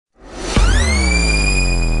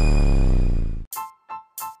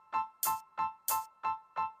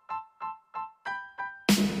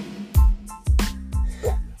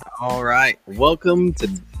All right. Welcome to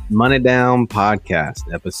Money Down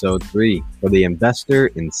Podcast, episode 3 for the investor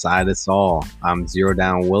inside us all. I'm Zero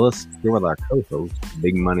Down Willis here with our co-host,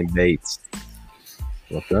 Big Money Bates.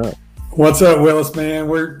 What's up? What's up, Willis, man?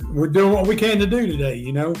 We're doing what we can to do today,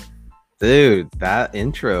 you know? Dude, that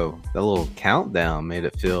intro, that little countdown made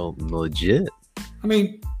it feel legit. I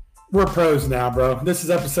mean, we're pros now, bro. This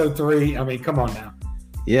is episode 3. I mean, come on now.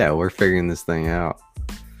 Yeah, we're figuring this thing out.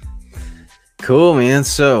 Cool, man.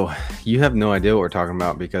 So you have no idea what we're talking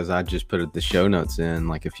about because I just put the show notes in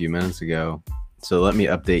like a few minutes ago. So let me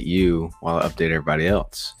update you while I update everybody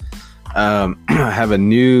else. I have a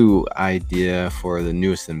new idea for the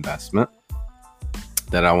newest investment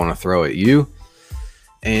that I want to throw at you.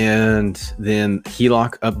 And then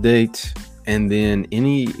HELOC update. And then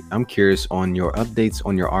I'm curious on your updates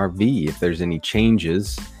on your RV, if there's any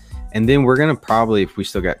changes. And then we're going to probably, if we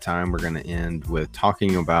still got time, we're going to end with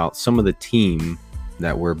talking about some of the team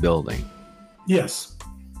that we're building. Yes.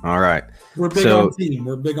 All right. We're big on team.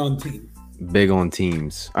 We're big on team. Big on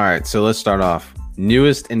teams. All right. So let's start off.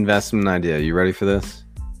 Newest investment idea. You ready for this?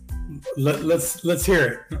 Let's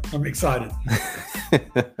hear it. I'm excited.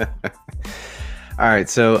 All right.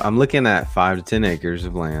 So I'm looking at 5 to 10 acres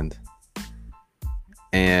of land.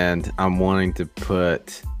 And I'm wanting to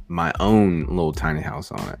put my own little tiny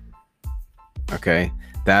house on it. Okay,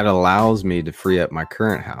 that allows me to free up my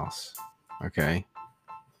current house. Okay,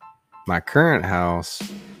 my current house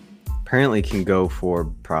apparently can go for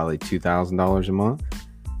probably $2,000 a month.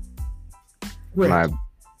 My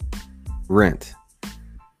rent.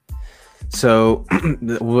 So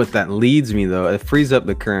what that leads me though, it frees up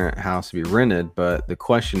the current house to be rented. But the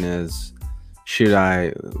question is,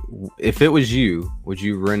 if it was you, would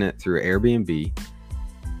you rent it through Airbnb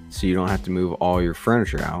so you don't have to move all your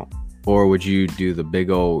furniture out? Or would you do the big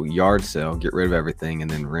old yard sale, get rid of everything, and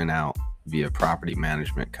then rent out via property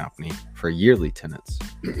management company for yearly tenants?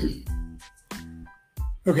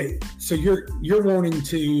 Okay, so you're wanting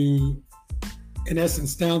to, in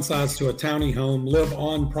essence, downsize to a tiny home, live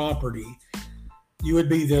on property. You would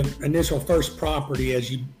be the initial first property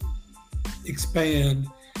as you expand,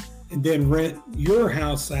 and then rent your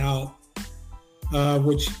house out,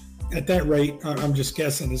 which at that rate, I'm just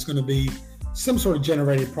guessing, is going to be some sort of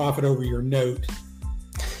generated profit over your note.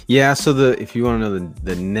 Yeah. So if you want to know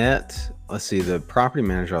the net, let's see, the property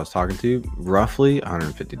manager I was talking to, roughly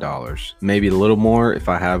 $150, maybe a little more if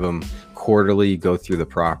I have them quarterly go through the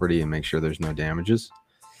property and make sure there's no damages.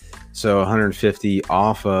 So 150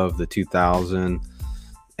 off of the 2,000,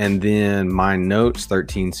 and then my note's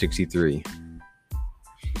 1,363.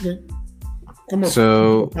 Okay. Almost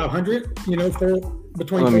so 500, for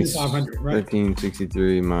between 3,500, right?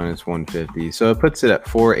 1,363 minus 150, so it puts it at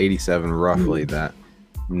 487 roughly. That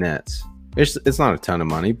nets. It's not a ton of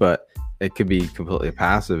money, but it could be completely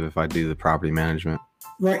passive if I do the property management.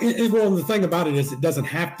 Right. Well, the thing about it is, it doesn't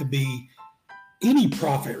have to be any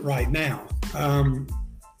profit right now. Well,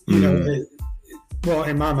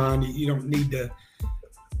 in my mind, you don't need to.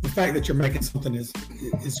 The fact that you're making something is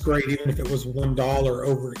great, even if it was $1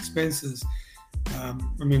 over expenses.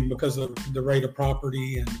 Because of the rate of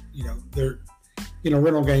property, and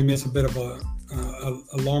rental game is a bit of a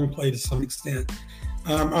long play to some extent.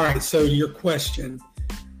 All right, so your question,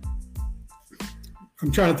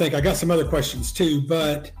 I'm trying to think. I got some other questions too,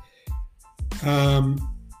 but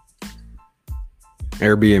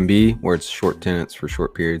Airbnb, where it's short tenants for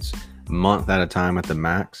short periods, a month at a time at the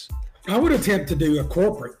max. I would attempt to do a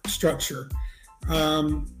corporate structure,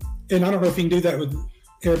 and I don't know if you can do that with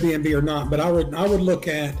Airbnb or not, but I would look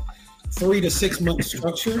at 3 to 6 month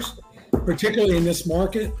structures, particularly in this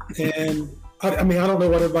market. And I don't know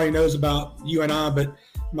what everybody knows about you and I, but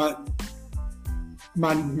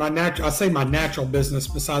my natural business,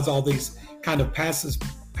 besides all these kind of passive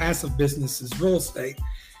businesses, real estate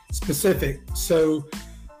specific. So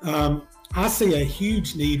I see a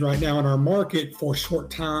huge need right now in our market for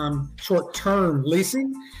short-term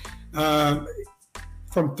leasing.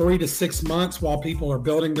 From 3 to 6 months, while people are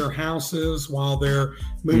building their houses, while they're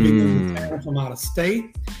moving into town from out of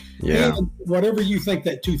state. Yeah. And whatever you think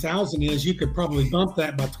that 2,000 is, you could probably bump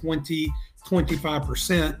that by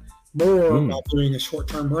 20-25% more by doing a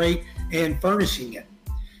short-term rate and furnishing it.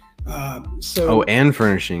 And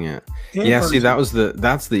furnishing it. See,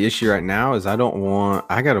 that's the issue right now. Is I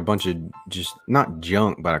got a bunch of just not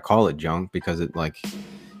junk, but I call it junk because it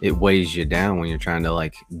weighs you down when you're trying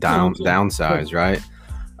to downsize, right?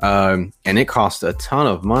 And it costs a ton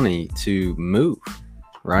of money to move,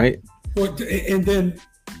 right? Well, and then,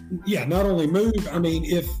 not only move. I mean,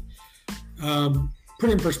 if put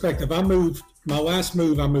in perspective, my last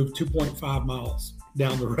move, I moved 2.5 miles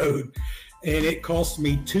down the road, and it cost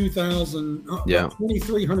me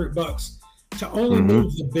 $2,300 to only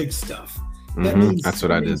move the big stuff. That means that's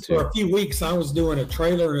what I did too. For a few weeks, I was doing a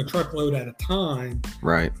trailer and a truckload at a time,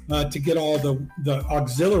 right? To get all the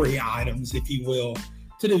auxiliary items, if you will,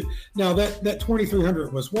 to do. Now that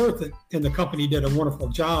 $2,300 was worth it, and the company did a wonderful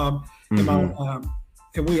job. And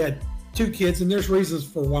we had 2 kids, and there's reasons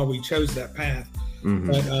for why we chose that path.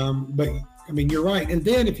 But I mean, you're right. And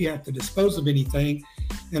then if you have to dispose of anything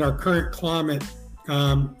in our current climate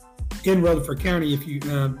in Rutherford County, if you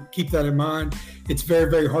keep that in mind, it's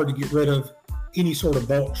very, very hard to get rid of any sort of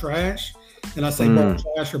bulk trash. And I say bulk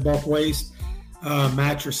trash or bulk waste,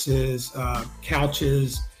 mattresses,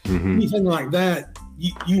 couches, anything like that,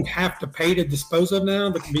 you have to pay to dispose of now.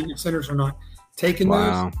 The convenience centers are not taking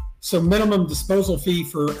those. So minimum disposal fee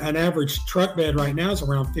for an average truck bed right now is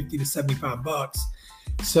around $50 to $75.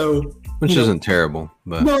 So, which isn't terrible,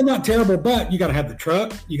 but no, not terrible. But you got to have the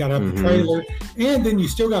truck, you got to have the trailer, and then you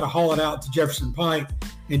still got to haul it out to Jefferson Pike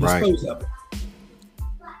and dispose of it.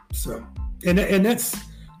 So, and that's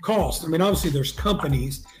cost. I mean, obviously there's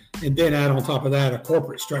companies, and then add on top of that a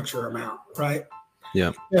corporate structure amount, right?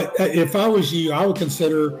 Yeah. If I was you, I would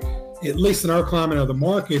consider, at least in our climate of the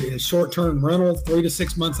market, is short-term rental, 3 to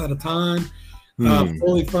 6 months at a time,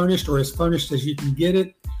 fully furnished or as furnished as you can get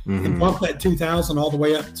it, and bump that $2,000 all the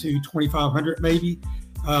way up to $2,500 maybe.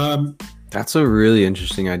 That's a really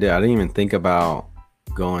interesting idea. I didn't even think about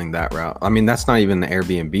going that route. I mean, that's not even the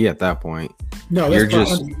Airbnb at that point. No, that's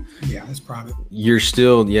that's private. You're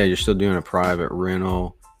still doing a private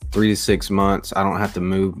rental, 3 to 6 months. I don't have to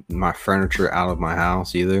move my furniture out of my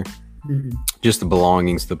house either. Just the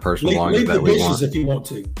belongings, the personal belongings that we want. If you want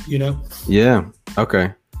to, Yeah.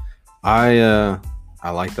 Okay. I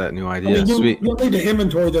like that new idea. I mean, you'll need to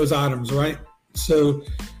inventory those items, right? So,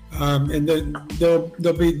 and then they'll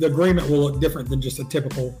be, the agreement will look different than just a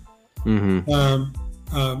typical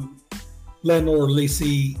landlord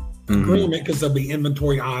leasee agreement, because there'll be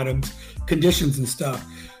inventory items, conditions, and stuff.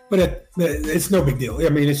 But it's no big deal. I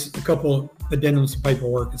mean, it's a couple addendums to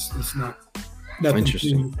paperwork. It's not nothing.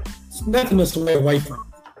 Interesting. It's nothing to stay away from.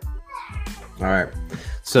 All right.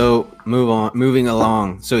 So moving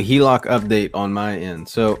along. So HELOC update on my end.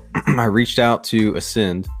 So I reached out to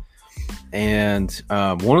Ascend, and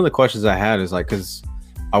one of the questions I had is like, because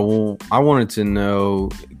I wanted to know,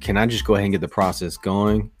 can I just go ahead and get the process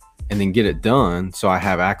going and then get it done so I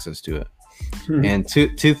have access to it? And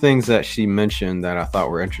two things that she mentioned that I thought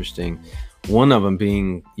were interesting. One of them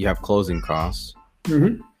being you have closing costs,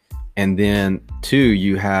 and then 2,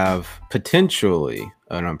 you have potentially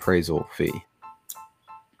an appraisal fee.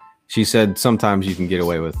 She said sometimes you can get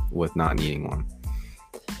away with not needing one.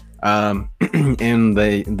 And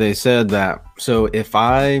they said that, so if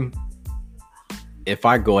I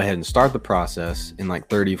go ahead and start the process in like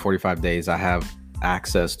 30, 45 days, I have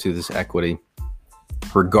access to this equity.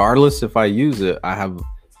 Regardless if I use it, I have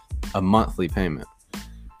a monthly payment,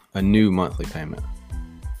 a new monthly payment.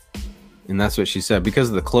 And that's what she said. Because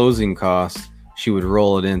of the closing costs, she would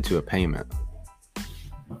roll it into a payment.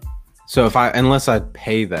 So unless I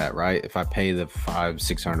pay that, right? If I pay the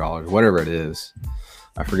 $500-$600, whatever it is,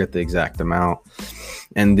 I forget the exact amount.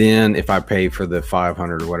 And then if I pay for the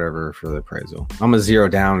 $500 or whatever for the appraisal, I'm a zero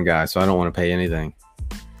down guy, so I don't want to pay anything.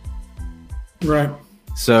 Right.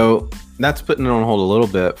 So that's putting it on hold a little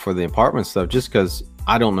bit for the apartment stuff, just because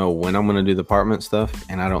I don't know when I'm going to do the apartment stuff,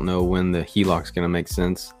 and I don't know when the HELOC's going to make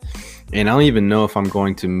sense. And I don't even know if I'm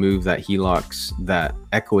going to move that that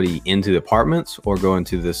equity into the apartments, or go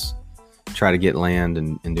into this, try to get land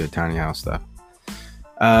and do a tiny house stuff.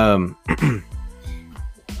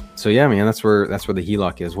 So yeah, man, that's where the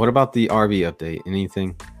HELOC is. What about the RV update?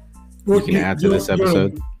 Anything you can add to this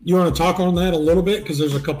episode? You want to talk on that a little bit? Because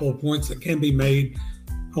there's a couple of points that can be made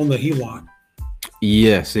on the HELOC.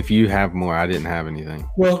 Yes, if you have more. I didn't have anything.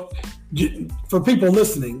 Well, for people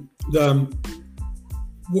listening,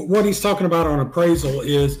 what he's talking about on appraisal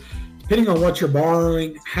is, depending on what you're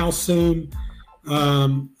borrowing, how soon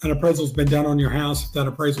an appraisal's been done on your house, if that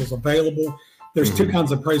appraisal is available. There's two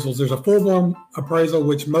kinds of appraisals. There's a full-blown appraisal,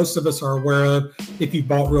 which most of us are aware of. If you've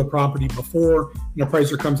bought real property before, an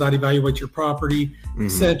appraiser comes out, evaluates your property,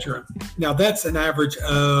 etc. Now, that's an average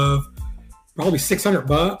of probably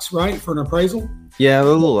 $600, right, for an appraisal? Yeah, a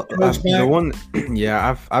little. The one,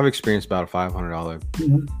 yeah, I've experienced about a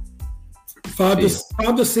 $500. Five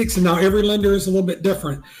to six, and now every lender is a little bit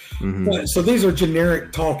different. But, so these are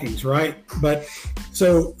generic talkings, right? But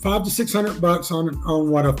so $500 to $600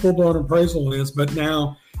 on what a full-blown appraisal is. But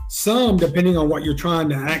now some, depending on what you're trying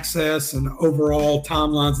to access and overall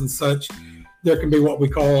timelines and such, there can be what we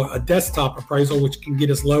call a desktop appraisal, which can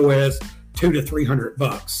get as low as $200 to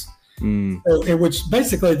 $300. So, in which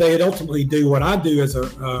basically they'd ultimately do what I do as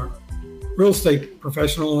a real estate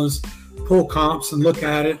professional, is pull comps and look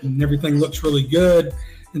at it, and everything looks really good,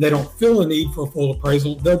 and they don't feel a need for a full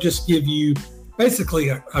appraisal. They'll just give you basically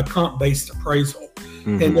a comp-based appraisal,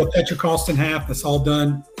 and they'll cut your cost in half. That's all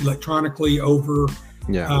done electronically over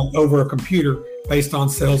a computer based on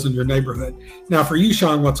sales in your neighborhood. Now, for you,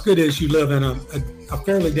 Sean, what's good is you live in a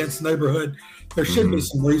fairly dense neighborhood. There should be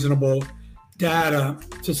some reasonable data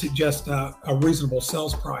to suggest a reasonable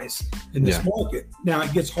sales price in this market. Now,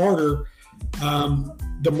 it gets harder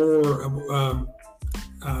the more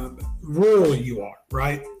rural you are,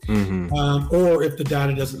 right? Or if the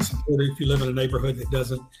data doesn't support it, if you live in a neighborhood that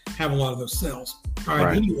doesn't have a lot of those sales. All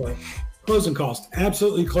right. Anyway, closing costs,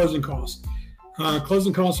 absolutely closing costs.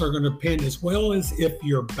 Closing costs are going to depend as well as if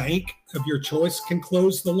your bank of your choice can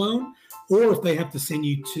close the loan, or if they have to send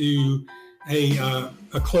you to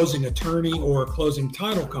a closing attorney or a closing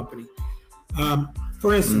title company.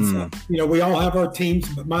 For instance, we all have our teams,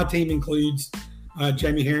 but my team includes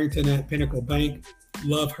Jamie Harrington at Pinnacle Bank.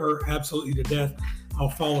 Love her absolutely to death. I'll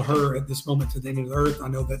follow her at this moment to the end of the earth. I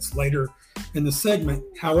know that's later in the segment.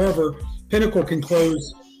 However, Pinnacle can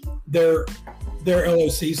close their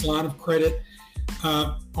LOC's line of credit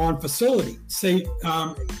on facility.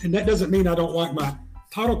 And that doesn't mean I don't like my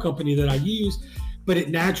title company that I use, but it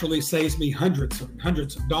naturally saves me hundreds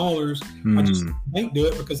of dollars. I just can't do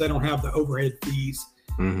it because they don't have the overhead fees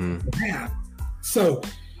they have. So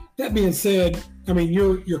that being said, I mean,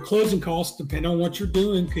 your closing costs, depending on what you're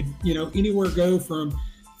doing, could anywhere go from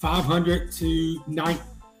 $500 to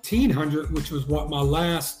 $1,900, which was what my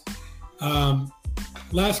last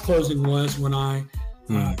closing was when I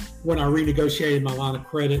renegotiated my line of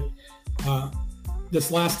credit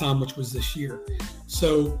this last time, which was this year.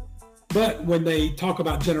 So, but when they talk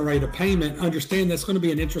about generate a payment, understand that's going to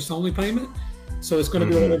be an interest-only payment. So it's going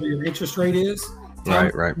to be whatever your interest rate is.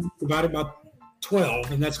 Right. Divided by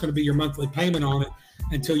 12, and that's going to be your monthly payment on it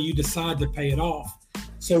until you decide to pay it off.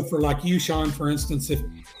 So for like you, Sean, for instance, if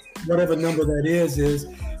whatever number that is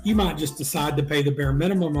you might just decide to pay the bare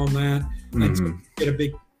minimum on that until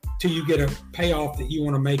you get a payoff that you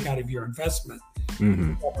want to make out of your investment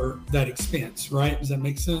or that expense, right? Does that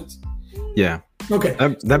make sense? Yeah. Okay.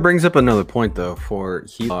 That brings up another point though for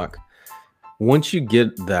HELOC. Once you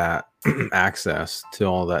get that access to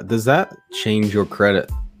all that, does that change your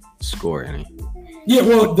credit score any? Yeah,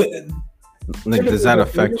 well, does that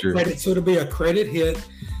affect your credit? So it'll be a credit hit,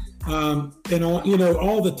 and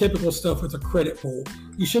all the typical stuff with a credit pull.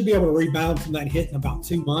 You should be able to rebound from that hit in about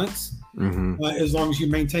 2 months, as long as you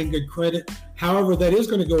maintain good credit. However, that is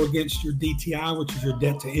going to go against your DTI, which is your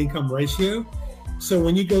debt to income ratio. So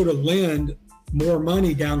when you go to lend more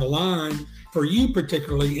money down the line, for you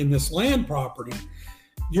particularly in this land property,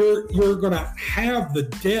 you're going to have the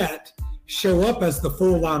debt show up as the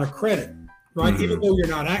full line of credit, right? Even though you're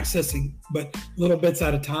not accessing, but little bits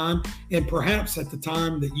at a time. And perhaps at the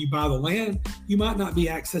time that you buy the land, you might not be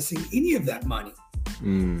accessing any of that money,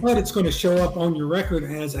 but it's going to show up on your record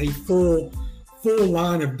as a full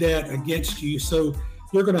line of debt against you. So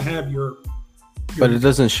you're going to have your but it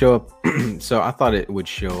doesn't show up. So I thought it would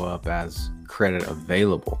show up as credit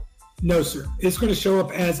available. No, sir. It's going to show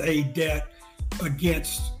up as a debt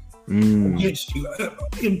against you.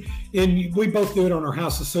 And we both do it on our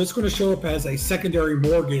houses. So it's going to show up as a secondary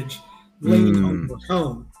mortgage leaning on your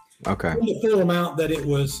home. Okay. The full amount that it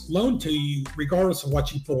was loaned to you, regardless of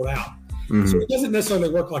what you pulled out. So it doesn't necessarily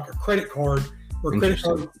work like a credit card, where credit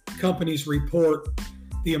card companies report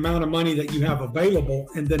the amount of money that you have available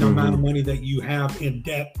and then the amount of money that you have in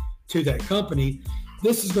debt to that company.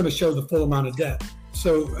 This is going to show the full amount of debt.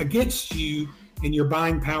 So against you and your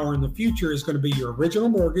buying power in the future is going to be your original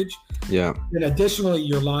mortgage. Yeah. And additionally,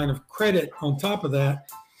 your line of credit on top of that.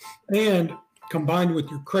 And combined with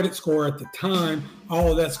your credit score at the time,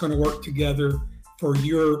 all of that's going to work together for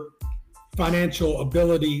your financial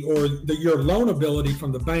ability or your loan ability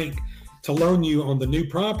from the bank to loan you on the new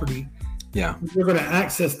property. Yeah. You're going to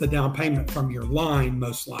access the down payment from your line,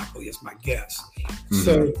 most likely, is my guess.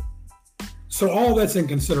 So all that's in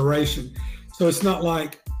consideration. So it's not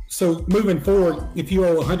like, so moving forward, if you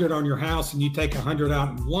owe 100 on your house and you take 100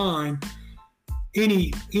 out in line,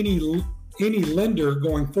 any lender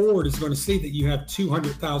going forward is going to see that you have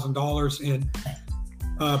 $200,000 in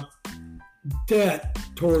debt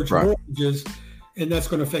towards mortgages, and that's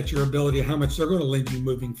going to affect your ability of how much they're going to lend you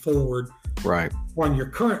moving forward on your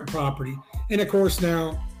current property. And of course,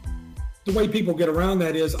 now the way people get around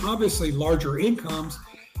that is obviously larger incomes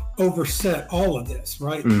overset all of this,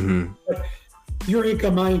 right? But your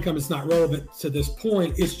income, my income is not relevant to this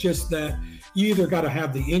point. It's just that you either got to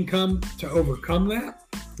have the income to overcome that,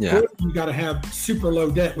 Yeah. Or you got to have super low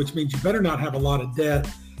debt, which means you better not have a lot of debt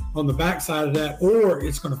on the backside of that, or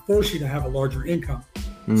it's going to force you to have a larger income.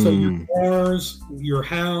 So your cars, your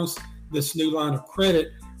house, this new line of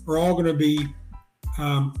credit are all going to be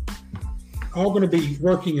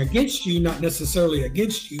working against you, not necessarily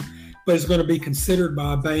against you, but it's going to be considered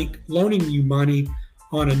by a bank loaning you money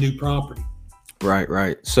on a new property.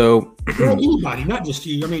 Right. So well, anybody, not just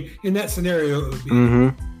you. I mean, in that scenario, it would be.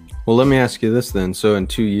 Well, let me ask you this then. So in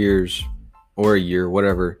 2 years or a year,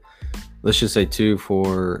 whatever, let's just say 2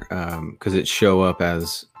 for, because it show up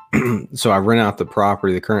as, so I rent out the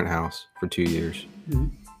property, the current house for 2 years.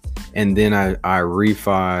 And then I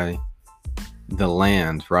refi the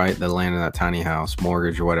land, right? The land in that tiny house,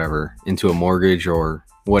 mortgage or whatever, into a mortgage or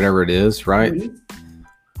whatever it is, right?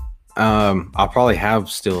 I'll probably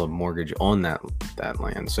have still a mortgage on that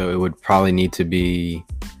land. So it would probably need to be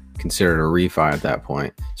considered a refi at that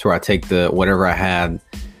point. So where I take whatever I had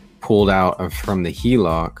pulled out from the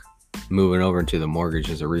HELOC, moving over into the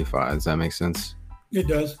mortgage as a refi. Does that make sense? It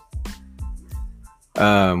does.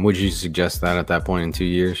 Would you suggest that at that point in 2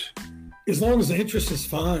 years? As long as the interest is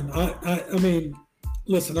fine. I mean,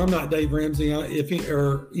 listen, I'm not Dave Ramsey.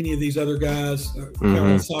 Or any of these other guys,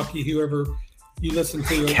 Kawasaki, whoever you listen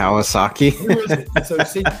to. Kawasaki? Who is it? So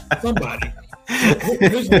see, somebody.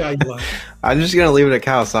 Who's the guy you like? I'm just going to leave it at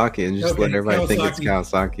Kawasaki and just let everybody think it's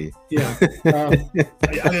Kawasaki. Yeah.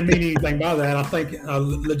 I didn't mean anything by that. I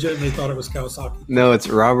legitimately thought it was Kawasaki. No, it's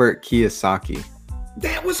Robert Kiyosaki.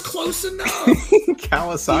 That was close enough.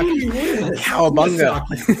 Kawasaki.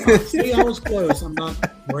 Cowabunga. See, I was close. I'm not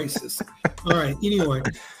racist. All right. Anyway.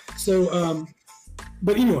 So,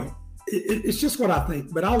 but anyway, it's just what I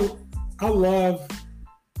think. But I love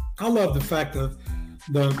the fact of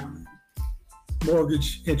the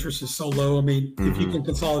mortgage interest is so low. I mean, if you can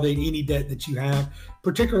consolidate any debt that you have,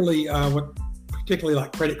 particularly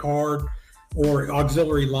like credit card or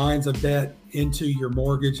auxiliary lines of debt into your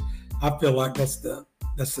mortgage, I feel like that's the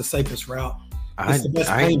safest route. It's the best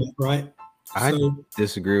payment, right? I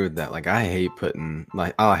disagree with that. Like, I hate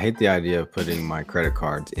the idea of putting my credit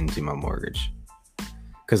cards into my mortgage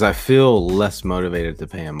because I feel less motivated to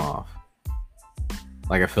pay them off.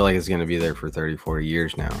 Like, I feel like it's going to be there for 30, 40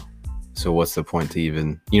 years now. So what's the point to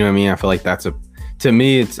even, you know what I mean? I feel like to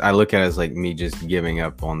me, I look at it as like me just giving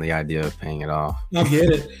up on the idea of paying it off. I get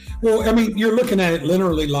it. Well, I mean, you're looking at it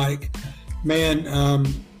literally like, man,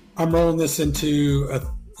 I'm rolling this into a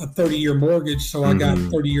 30-year mortgage, so I got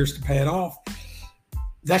 30 years to pay it off.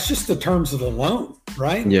 That's just the terms of the loan,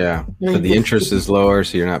 right? Yeah, but the interest is lower,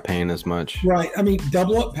 so you're not paying as much. Right. I mean,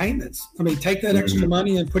 double up payments. I mean, take that extra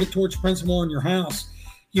money and put it towards principal on your house.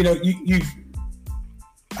 You know,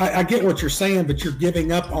 I get what you're saying, but you're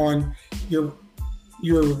giving up on your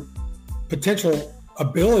potential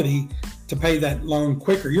ability to pay that loan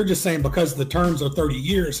quicker. You're just saying because the terms are 30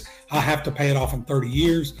 years, I have to pay it off in 30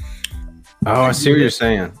 years. Oh, I see what you're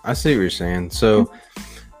saying. So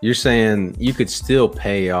you're saying you could still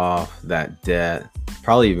pay off that debt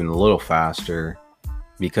probably even a little faster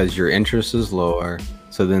because your interest is lower.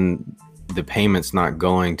 So then the payment's not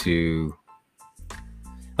going to,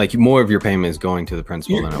 like, more of your payment is going to the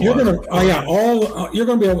principal than it was.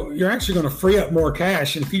 You're actually going to free up more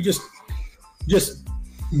cash. And if you just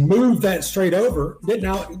move that straight over,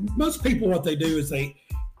 now most people, what they do is they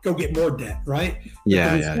go get more debt, right?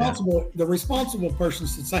 The responsible person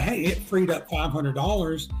should say, hey, it freed up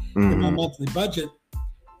 $500 in my monthly budget.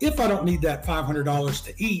 If I don't need that $500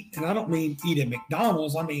 to eat, and I don't mean eat at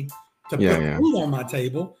McDonald's, I mean to put food on my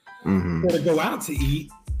table or to go out to eat,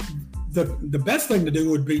 the best thing to do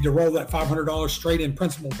would be to roll that $500 straight in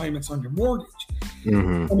principal payments on your mortgage.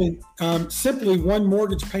 I mean, simply one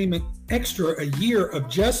mortgage payment extra a year of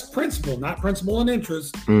just principal, not principal and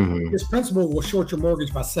interest. This principal will short your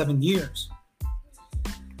mortgage by 7 years.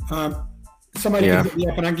 Somebody can hit me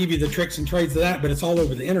up and I'll give you the tricks and trades of that, but it's all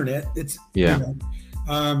over the internet. It's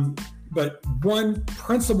but one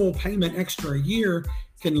principal payment extra a year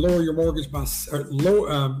can lower your mortgage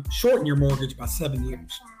shorten your mortgage by 7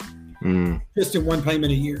 years. Just in one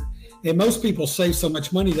payment a year. And most people save so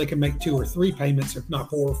much money they can make 2 or 3 payments, if not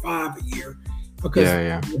 4 or 5 a year, because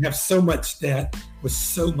you have so much debt with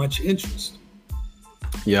so much interest.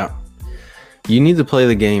 Yeah. You need to play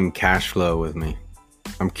the game cash flow with me.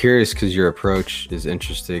 I'm curious because your approach is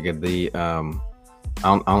interesting. I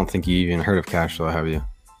don't think you even heard of cash flow, have you?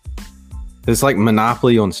 It's like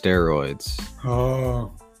Monopoly on steroids.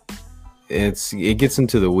 Oh. It gets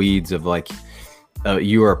into the weeds of like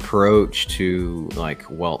your approach to like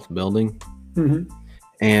wealth building.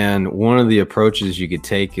 And one of the approaches you could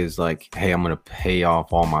take is like, hey, I'm going to pay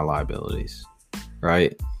off all my liabilities,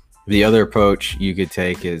 right? The other approach you could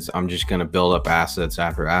take is I'm just going to build up assets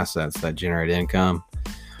after assets that generate income.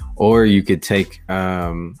 Or you could take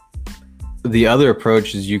the other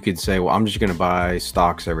approach is you could say, well, I'm just going to buy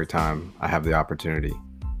stocks every time I have the opportunity.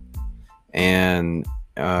 And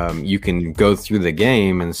you can go through the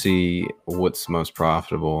game and see what's most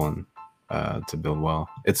profitable and to build wealth.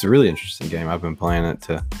 It's a really interesting game. I've been playing it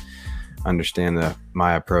to understand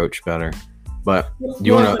my approach better. But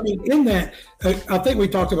you want to? I mean, in that, I think we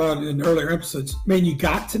talked about it in earlier episodes. Man, you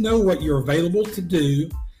got to know what you're available to do.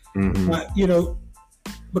 You know,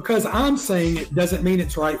 because I'm saying it doesn't mean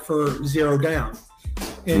it's right for zero down,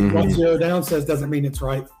 and what zero down says doesn't mean it's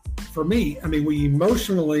right for me. I mean, we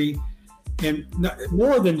emotionally and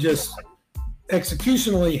more than just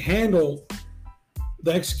executionally handle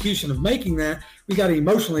the execution of making that. We got to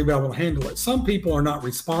emotionally be able to handle it. Some people are not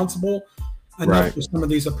responsible enough for some of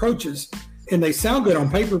these approaches. And they sound good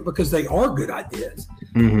on paper because they are good ideas.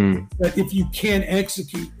 But if you can't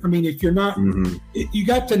execute, I mean, if you're not, you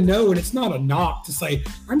got to know, and it's not a knock to say,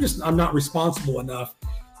 I'm not responsible enough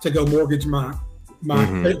to go mortgage my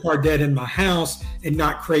credit card debt in my house and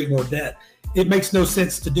not create more debt. It makes no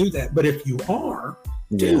sense to do that. But if you are,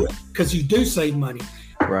 do it, because you do save money.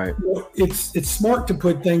 Right. Well, it's smart to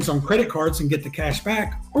put things on credit cards and get the cash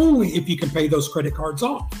back only if you can pay those credit cards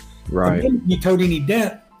off. Right. If you towed any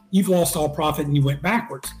debt, you've lost all profit and you went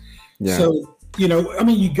backwards. Yeah. So, you know, I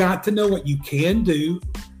mean, you got to know what you can do,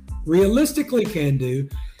 realistically can do,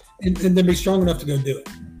 and then be strong enough to go do it.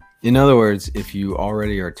 In other words, if you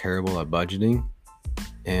already are terrible at budgeting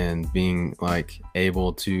and being like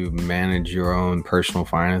able to manage your own personal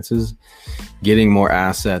finances, getting more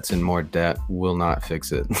assets and more debt will not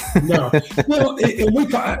fix it. No. Well,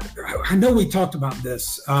 I know we talked about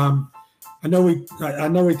this. I know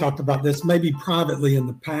we talked about this maybe privately in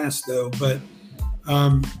the past though, but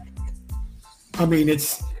I mean,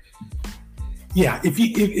 it's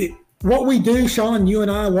what we do, Sean, you and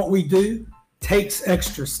I, what we do takes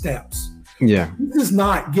extra steps. Yeah. This is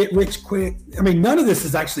not get rich quick. I mean, none of this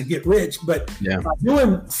is actually get rich, but by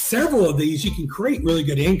doing several of these, you can create really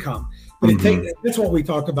good income. But that's what we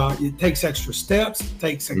talk about. It takes extra steps, it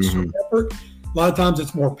takes extra effort. A lot of times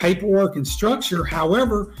it's more paperwork and structure.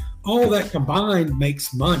 However, all that combined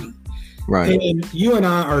makes money. Right. And you and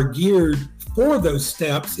I are geared for those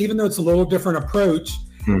steps, even though it's a little different approach.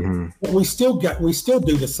 But we still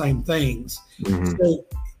do the same things. So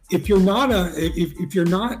if you're not if you're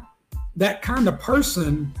not that kind of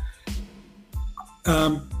person,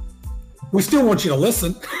 we still want you to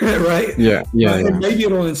listen, right? Yeah. And maybe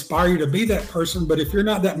it'll inspire you to be that person. But if you're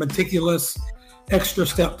not that meticulous, extra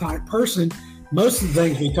step type person, most of the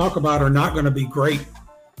things we talk about are not going to be great.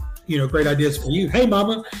 You know, great ideas for you. Hey,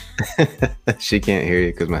 Mama. She can't hear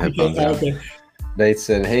you because my headphones are out. Okay. They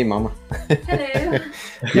said, "Hey, Mama." Hello.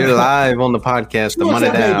 You're live on the podcast. The money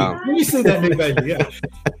down. Let me see that new baby. Yeah.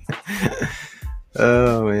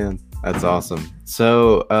 Oh man, that's awesome.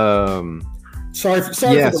 So, sorry for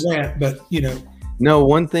the rant, but you know. No,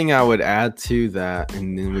 one thing I would add to that,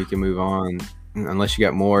 and then we can move on. Unless you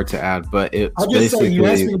got more to add, but it's I'll just say you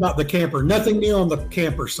asked me about the camper. Nothing new on the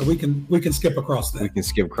camper, so we can skip across that. We can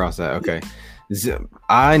skip across that. Okay.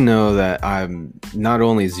 I know that I'm not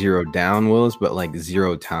only zero down, Willis, but like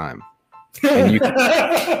zero time. And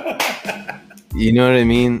you know what I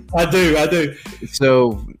mean? I do.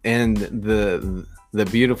 So, and the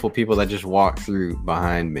beautiful people that just walk through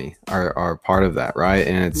behind me are part of that, right?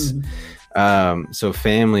 And it's so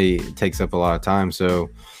family takes up a lot of time. So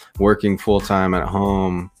working full-time at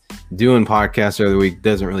home, doing podcasts every week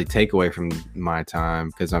doesn't really take away from my time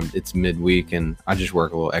because it's midweek and I just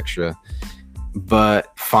work a little extra.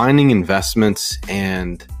 But finding investments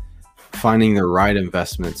and finding the right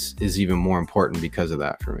investments is even more important because of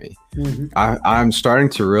that for me. I'm starting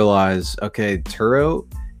to realize, okay, Turo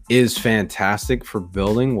is fantastic for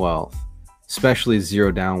building wealth, especially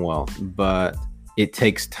zero down wealth, but it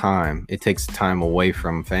takes time. It takes time away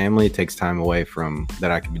from family. It takes time away from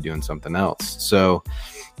that I could be doing something else. So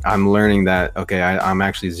I'm learning that, okay, I'm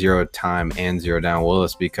actually zero time and zero down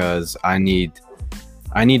Willis because I need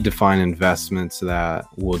to find investments that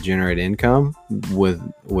will generate income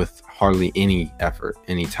with hardly any effort,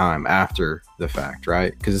 any time after the fact,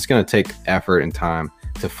 right? Because it's going to take effort and time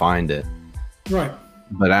to find it. Right.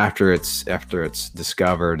 But after it's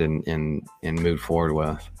discovered and moved forward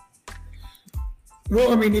with.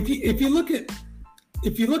 Well, I mean, if you look at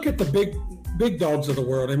the big dogs of the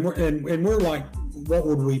world, and we're like, what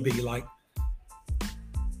would we be like?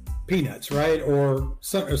 Peanuts, right? Or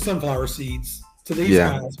sunflower seeds to these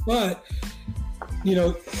guys. But you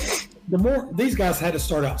know, these guys had to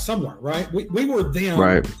start out somewhere, right? We were them,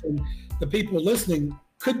 right? And the people listening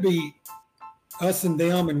could be us and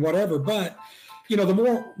them and whatever, but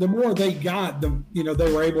the more they got, they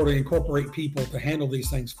were able to incorporate people to handle these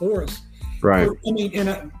things for us. Right. I mean,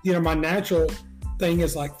 and my natural thing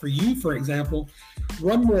is like for you, for example,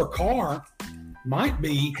 one more car might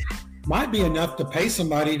be enough to pay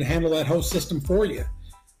somebody to handle that whole system for you.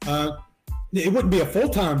 It wouldn't be a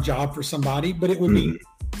full-time job for somebody, but it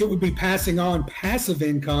would be passing on passive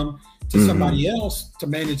income to somebody else to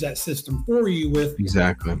manage that system for you with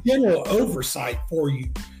general oversight for you.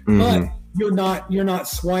 But you're not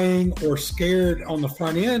swaying or scared on the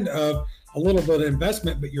front end of a little bit of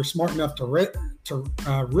investment, but you're smart enough to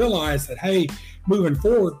realize that, hey, moving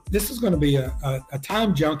forward, this is going to be a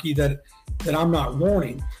time junkie that I'm not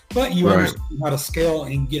wanting, but you understand how to scale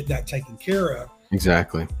and get that taken care of.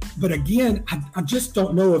 Exactly. But again, I just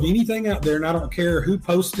don't know of anything out there, and I don't care who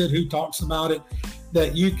posted, who talks about it,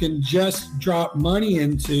 that you can just drop money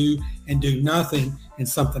into and do nothing and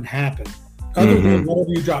something happen. Other than whatever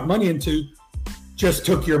you drop money into just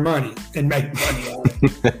took your money and made money out of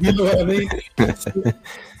it. You know what I mean?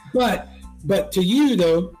 But to you,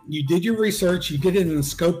 though, you did your research, you did it in the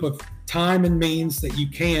scope of time and means that you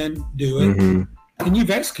can do it, and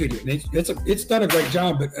you've executed it. It's done a great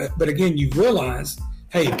job. But again, you realize,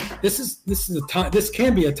 hey, this is a time. This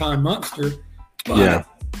can be a time monster. But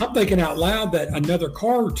I'm thinking out loud that another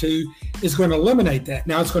car or two is going to eliminate that.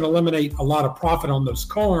 Now it's going to eliminate a lot of profit on those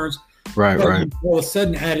cars. Right. All of a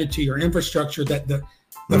sudden added to your infrastructure that the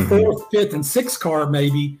fourth, fifth, and sixth car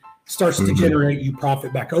maybe starts to generate you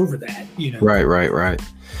profit back over that. Right.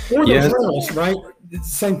 Or those rentals, right? It's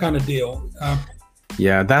the same kind of deal.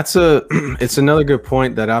 It's another good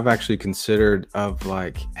point that I've actually considered of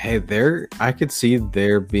like, hey, I could see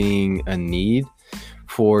there being a need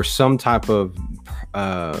for some type of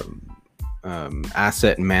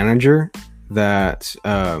asset manager that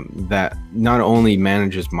not only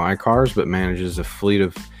manages my cars, but manages a fleet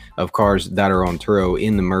of cars that are on Turo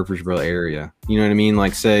in the Murfreesboro area. You know what I mean?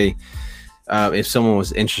 Like, say, if someone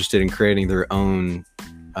was interested in creating their own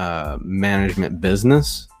management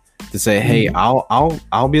business, to say, hey,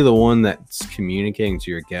 I'll be the one that's communicating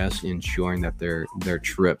to your guests, ensuring that their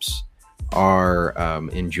trips are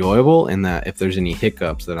enjoyable, and that if there's any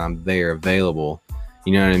hiccups, that I'm there available.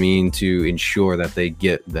 You know what I mean? To ensure that they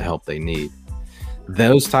get the help they need.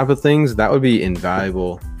 Those type of things, that would be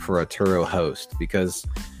invaluable for a Turo host, because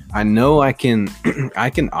I know I can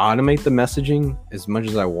automate the messaging as much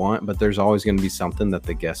as I want, but there's always going to be something that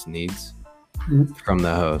the guest needs from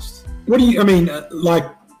the host. Like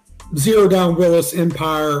Zero Down Willis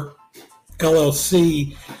Empire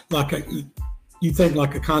LLC, you think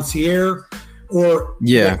like a concierge, or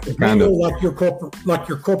kind of like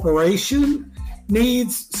your corporation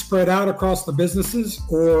needs spread out across the businesses,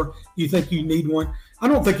 or you think you need one? I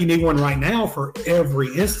don't think you need one right now for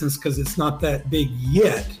every instance, because it's not that big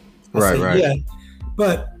yet. Right. Yet.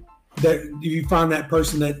 But do you find that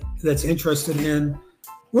person that's interested in,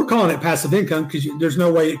 we're calling it passive income because there's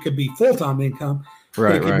no way it could be full-time income.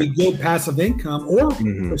 Right. It could be good passive income or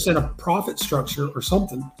percent of profit structure or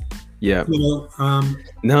something. Yeah.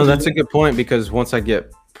 No, that's a good point, because once I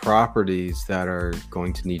get properties that are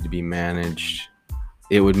going to need to be managed,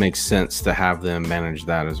 it would make sense to have them manage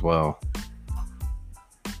that as well.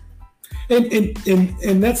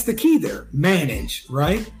 And that's the key there. Manage,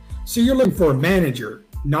 right? So you're looking for a manager,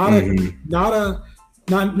 not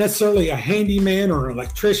necessarily a handyman or an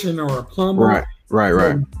electrician or a plumber.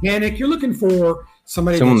 Right. Mechanic. You're looking for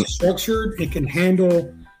somebody that's structured and can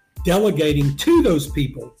handle delegating to those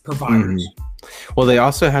people, providers. Well, they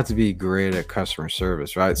also have to be great at customer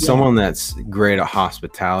service, right? Yeah. Someone that's great at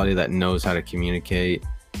hospitality, that knows how to communicate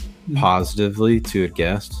positively to a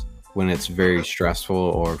guest when it's very stressful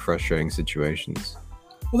or frustrating situations.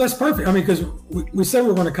 Well, that's perfect. I mean, because we said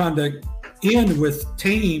we're going to kind of end with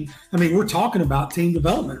team. I mean, we're talking about team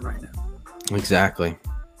development right now. Exactly.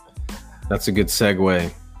 That's a good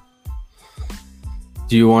segue.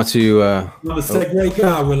 Do you want to? The segue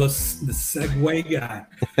guy, Willis. The segue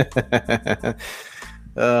guy.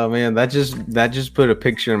 Oh man, that just put a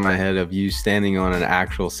picture in my head of you standing on an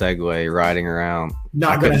actual Segway riding around.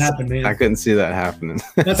 Not gonna happen, man. I couldn't see that happening.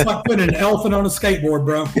 That's like putting an elephant on a skateboard,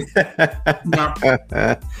 bro. No.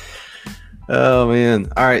 Oh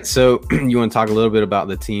man. All right. So you want to talk a little bit about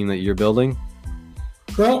the team that you're building?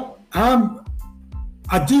 Well,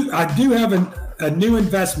 I do have a new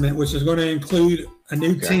investment, which is going to include a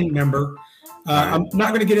new team member. I'm not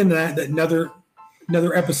going to get into that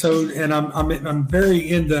another episode, and I'm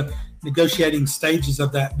very in the negotiating stages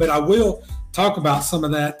of that, but I will talk about some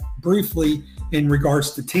of that briefly in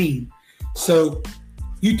regards to team. So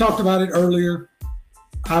you talked about it earlier.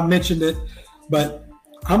 I mentioned it, but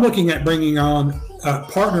I'm looking at bringing on,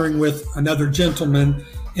 partnering with another gentleman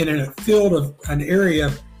in a field of an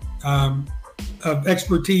area of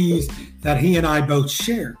expertise that he and I both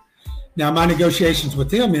share. Now, my negotiations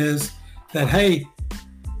with him is that, hey,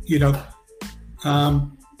 I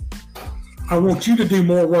want you to do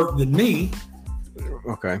more work than me.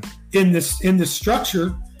 Okay. In this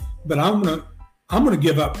structure, but I'm gonna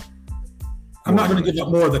give up. I'm not going to give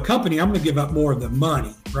up more of the company. I'm going to give up more of the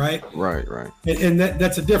money, right? Right. And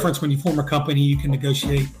that's a difference when you form a company. You can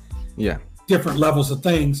negotiate different levels of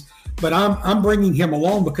things. But I'm bringing him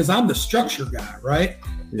along because I'm the structure guy, right?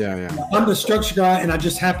 Yeah. I'm the structure guy, and I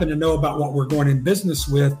just happen to know about what we're going in business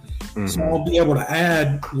with. Mm-hmm. So I'll be able to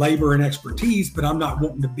add labor and expertise, but I'm not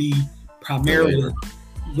wanting to be primarily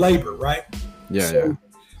labor, right? Yeah.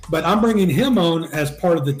 But I'm bringing him on as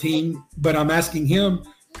part of the team, but I'm asking him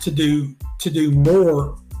to do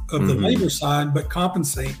more of the labor side, but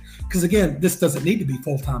compensate. Because again, this doesn't need to be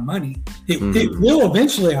full-time money. It will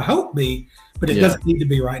eventually, I hope, be, but it doesn't need to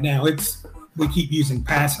be right now. We keep using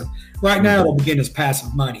passive. Right now, it'll begin as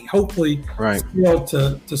passive money. Hopefully, scale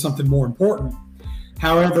to something more important.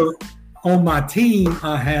 However, on my team,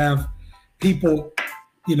 I have people,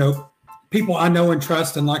 people I know and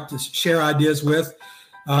trust and like to share ideas with.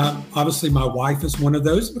 Obviously, my wife is one of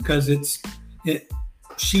those because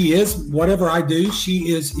she is, whatever I do, she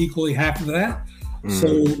is equally half of that.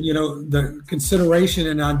 So, the consideration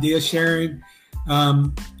and idea sharing,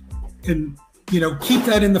 and, keep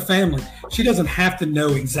that in the family. She doesn't have to know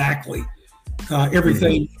exactly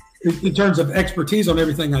everything in terms of expertise on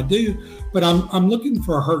everything I do, but I'm looking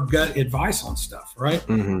for her gut advice on stuff, right?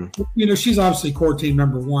 She's obviously core team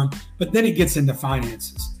number one, but then it gets into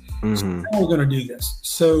finances. So how are we going to do this?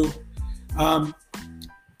 So,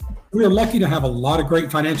 we are lucky to have a lot of great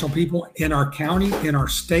financial people in our county, in our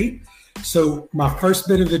state. So my first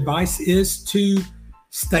bit of advice is to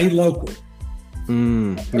stay local.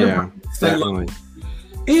 Stay local.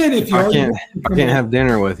 And if you I can't have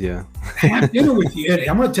dinner with you. Have dinner with you, Eddie.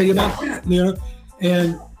 I'm going to tell you about that.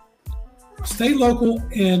 And stay local.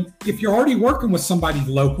 And if you're already working with somebody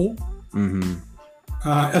local,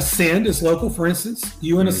 Ascend is local, for instance.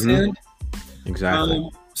 You and Ascend. Exactly.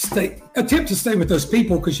 Attempt to stay with those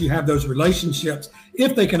people because you have those relationships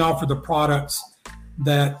if they can offer the products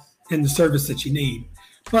that and the service that you need.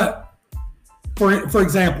 But for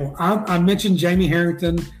example, I mentioned Jamie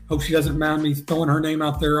Harrington. Hope she doesn't mind me throwing her name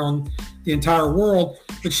out there on the entire world,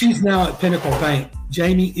 but she's now at Pinnacle Bank.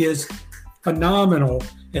 Jamie is phenomenal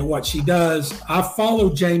at what she does. I've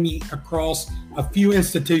followed Jamie across a few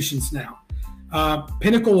institutions now.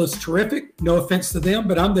 Pinnacle is terrific. No offense to them,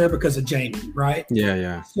 but I'm there because of Jamie, right?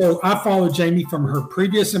 Yeah. So I followed Jamie from her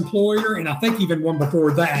previous employer, and I think even one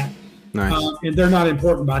before that. Nice. And they're not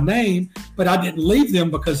important by name, but I didn't leave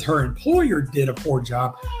them because her employer did a poor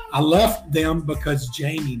job. I left them because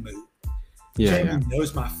Jamie moved. Jamie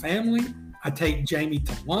knows my family. I take Jamie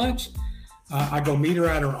to lunch. I go meet her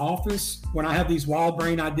at her office. When I have these wild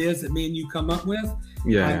brain ideas that me and you come up with,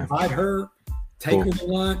 I invite her, take her to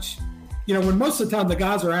lunch. When most of the time the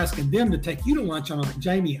guys are asking them to take you to lunch, I'm like,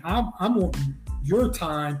 Jamie, I'm wanting your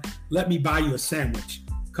time. Let me buy you a sandwich.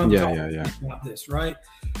 Come talk about this, right?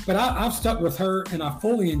 But I've stuck with her, and I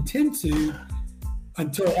fully intend to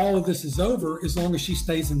until all of this is over, as long as she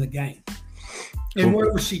stays in the game and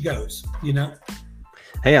wherever she goes,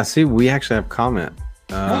 Hey, I see we actually have comment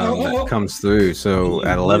that comes through. So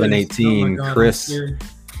at 11:18,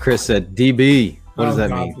 Chris said, DB. What does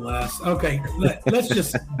that mean? Bless. Okay, let's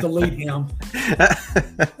just delete him.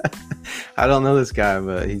 I don't know this guy,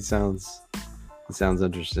 but he sounds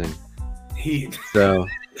interesting.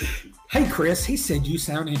 Hey, Chris, he said you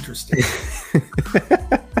sound interesting.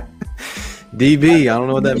 DB, I don't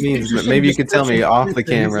know what that means, but maybe you could tell me off the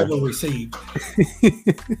camera.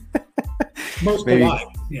 Most polite.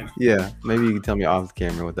 Yeah, maybe you can tell me off the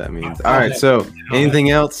camera what that means. All right, so anything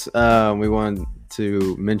else we wanted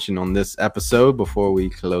to mention on this episode before we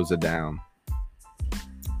close it down?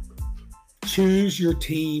 Choose your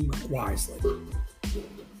team wisely.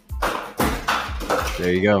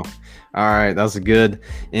 There you go. All right, that was a good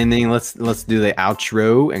ending. Let's do the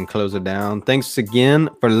outro and close it down. Thanks again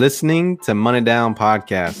for listening to Money Down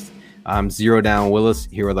Podcast. I'm Zero Down Willis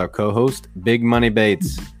here with our co-host, Big Money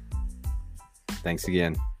Bates. Thanks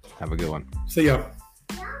again. Have a good one. See ya.